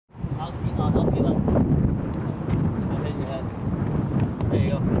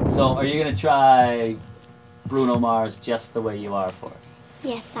So, are you gonna try Bruno Mars Just the Way You Are for us?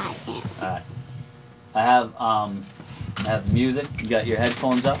 Yes, I am. Alright. I have music. You got your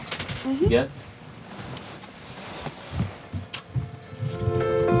headphones up? Mm-hmm. Good?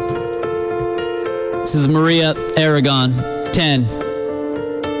 This is Maria Aragon, 10.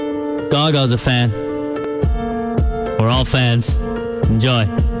 Gaga's a fan. We're all fans. Enjoy.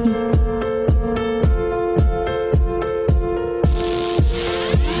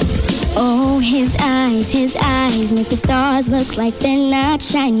 Oh, his eyes make the stars look like they're not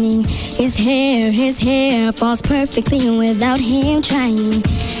shining. His hair falls perfectly without him trying.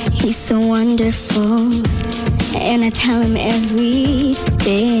 He's so wonderful, and I tell him every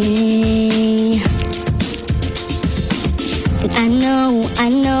day. And I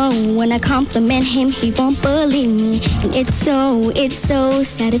know, when I compliment him, he won't believe me. And it's so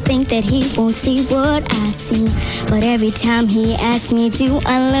sad to think that he won't see what I see. But every time he asks me, do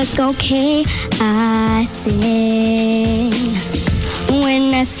I look okay? I say,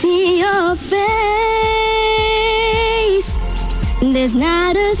 when I see your face, there's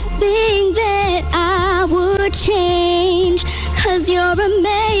not a thing that I would change. 'Cause you're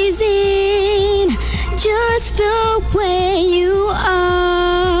amazing, just the way you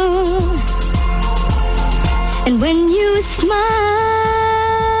are. And when you smile,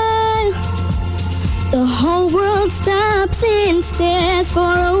 the whole world stops and stares for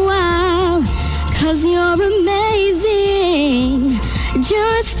a while. 'Cause you're amazing,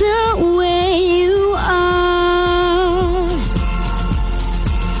 just the way you are.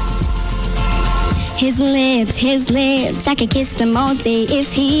 His lips, I could kiss them all day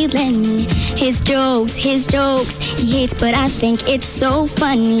if he'd let me. His jokes, he hates, but I think it's so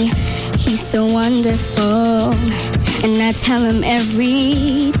funny. He's so wonderful, and I tell him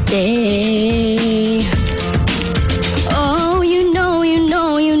every day. Oh, you know,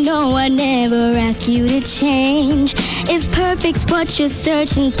 I never ask you to change. If perfect's what you're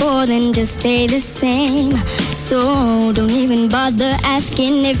searching for, then just stay the same. So don't even bother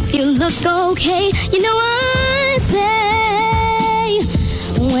asking if you look okay. You know I say,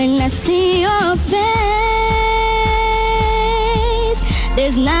 when I see your face,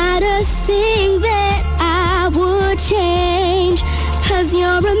 there's not a thing that I would change. 'Cause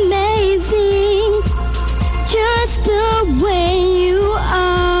you're amazing, just the way you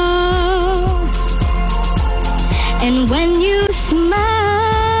are. And when you smile,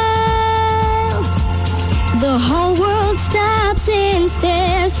 the whole world stops and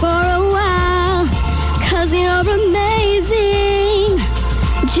stares for a while. 'Cause you're amazing,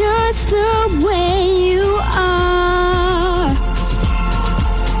 just the way you are.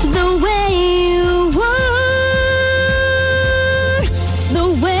 The way you are, the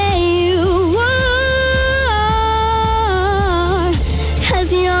way you are. 'Cause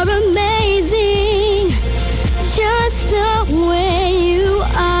you're amazing, just the way you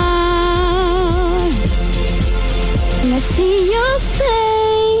are. And I see your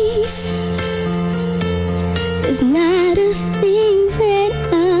face, there's not a thing that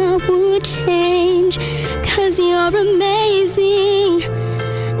I would change. 'Cause you're amazing,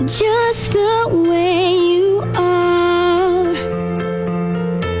 just the way you are.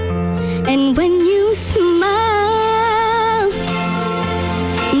 And when you smile,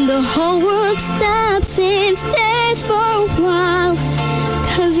 the whole world stops and stares for a while.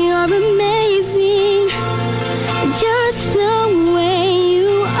 'Cause you're amazing, just the way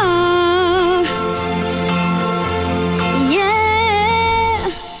you are. Yeah.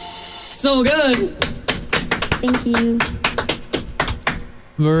 So good. Thank you.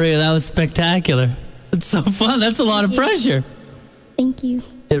 Maria, that was spectacular. It's so fun. That's a lot of pressure. Thank you.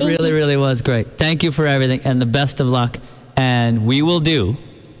 It really was great. Thank you for everything, and the best of luck. And we will do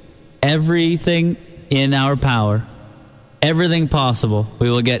everything in our power, everything possible. We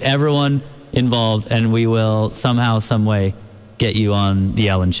will get everyone involved, and we will somehow, some way, get you on the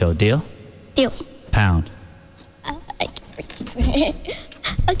Ellen Show. Deal? Deal. Pound.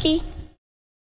 Okay.